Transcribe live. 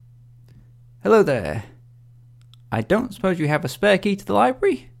Hello there. I don't suppose you have a spare key to the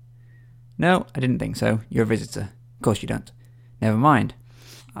library? No, I didn't think so. You're a visitor. Of course you don't. Never mind.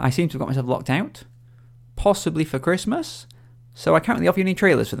 I seem to have got myself locked out. Possibly for Christmas. So I can't really offer you any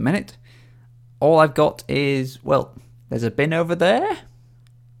trailers for the minute. All I've got is, well, there's a bin over there.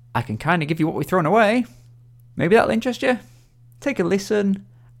 I can kind of give you what we've thrown away. Maybe that'll interest you. Take a listen,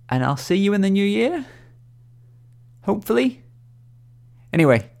 and I'll see you in the new year. Hopefully.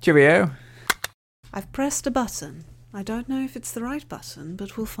 Anyway, cheerio. I've pressed a button. I don't know if it's the right button,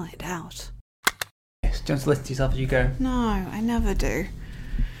 but we'll find out. Yes, just listen to yourself as you go. No, I never do.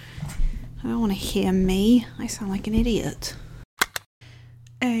 I don't want to hear me. I sound like an idiot.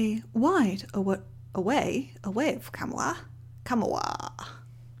 A wide away of Kamala.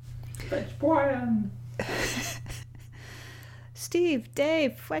 Fetch Brian. Steve,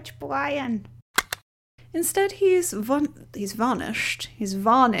 Dave, fetch Brian. Instead, he's varnished. He's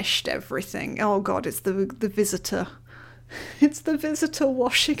varnished everything. Oh God, it's the visitor. It's the visitor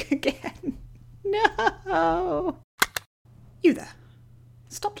washing again. No. You there.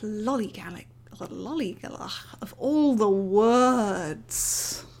 Stop lollygagging. Of all the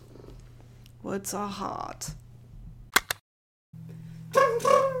words. Words are hard.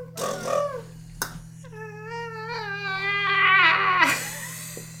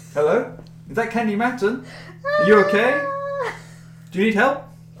 Hello? Is that Candy Matton? Are you okay? Do you need help?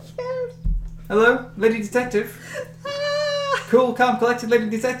 Yes. Hello? Lady Detective? Cool, calm, collected Lady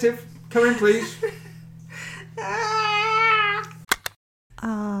Detective. Come in, please.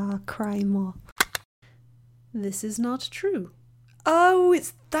 Cry more. This is not true. Oh,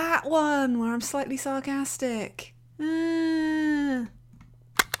 it's that one where I'm slightly sarcastic.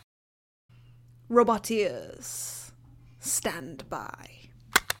 Roboteers, stand by.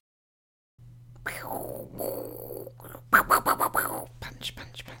 Punch,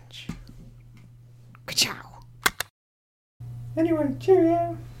 punch, punch. Ka-chow. Anyway,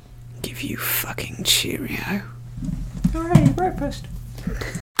 cheerio. Give you fucking cheerio. Hooray, breakfast.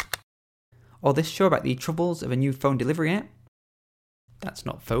 Or this show about the troubles of a new phone delivery app. That's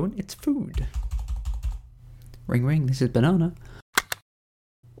not phone, it's food. Ring ring, this is Banana.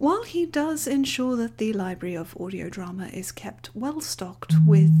 While he does ensure that the library of audio drama is kept well stocked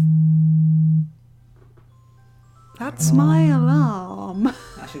with... That's my alarm.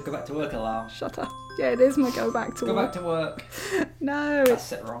 I should go back to work alarm. Shut up. Yeah, it is my go back to Go work. back to work. No, That's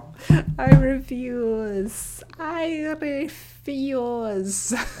set wrong. I refuse. I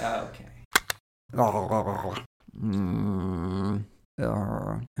refuse. Okay.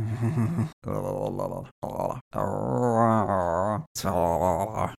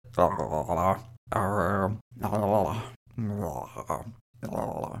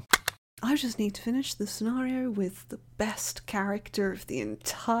 I just need to finish the scenario with the best character of the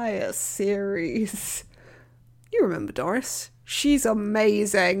entire series. You remember Doris? She's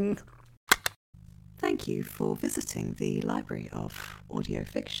amazing. Thank you for visiting the Library of Audio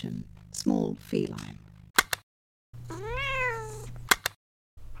Fiction, Small Feline.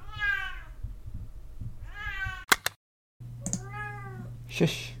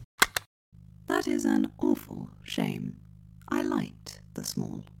 Shush. That is an awful shame. I liked the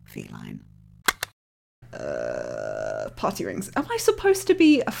small feline. Party rings. Am I supposed to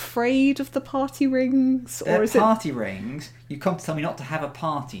be afraid of the party rings? They're Or is party rings. You come to tell me not to have a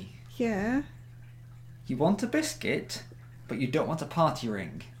party. it... Yeah. You want a biscuit, but you don't want a party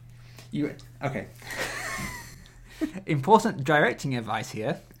ring. Okay. Important directing advice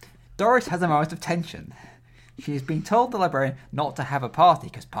here. Doris has a moment of tension. She has been told the librarian not to have a party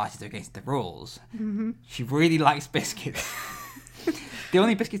because parties are against the rules. Mm-hmm. She really likes biscuits. The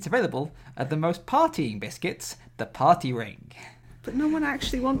only biscuits available are the most partying biscuits, the party ring. But no one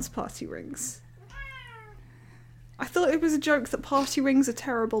actually wants party rings. I thought it was a joke that party rings are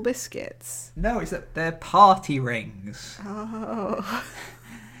terrible biscuits. No, it's that they're party rings. Oh.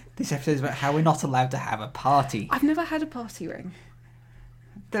 This episode is about how we're not allowed to have a party. I've never had a party ring.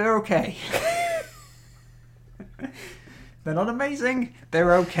 They're okay. They're not amazing,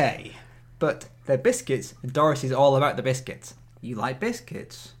 they're okay. But they're biscuits, and Doris is all about the biscuits. You like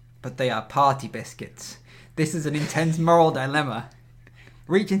biscuits, but they are party biscuits. This is an intense moral dilemma.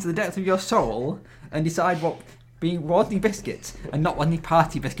 Reach into the depths of your soul and decide what being wanting biscuits and not wanting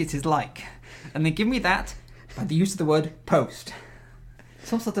party biscuits is like. And then give me that by the use of the word post.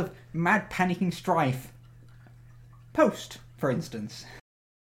 Some sort of mad panicking strife. Post, for instance.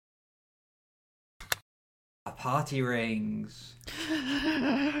 Party rings.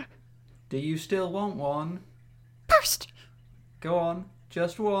 Do you still want one? Post! Go on,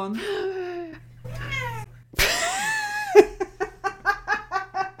 just one.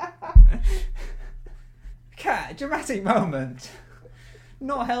 dramatic moment.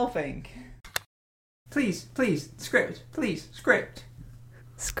 Not helping. Please, script. Please, script.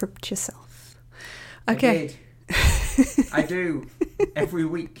 Script yourself. Okay. I do. Every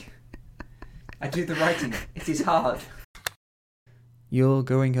week. I do the writing. It is hard. You're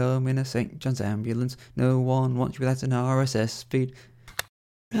going home in a St. John's ambulance. No one wants you without an RSS feed.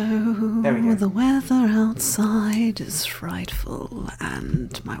 Oh, There we go. the weather outside is frightful,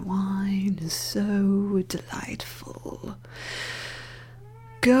 and my wine is so delightful.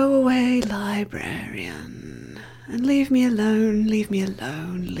 Go away, librarian, and leave me alone, leave me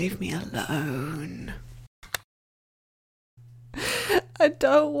alone, leave me alone. I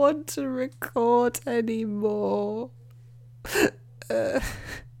don't want to record anymore.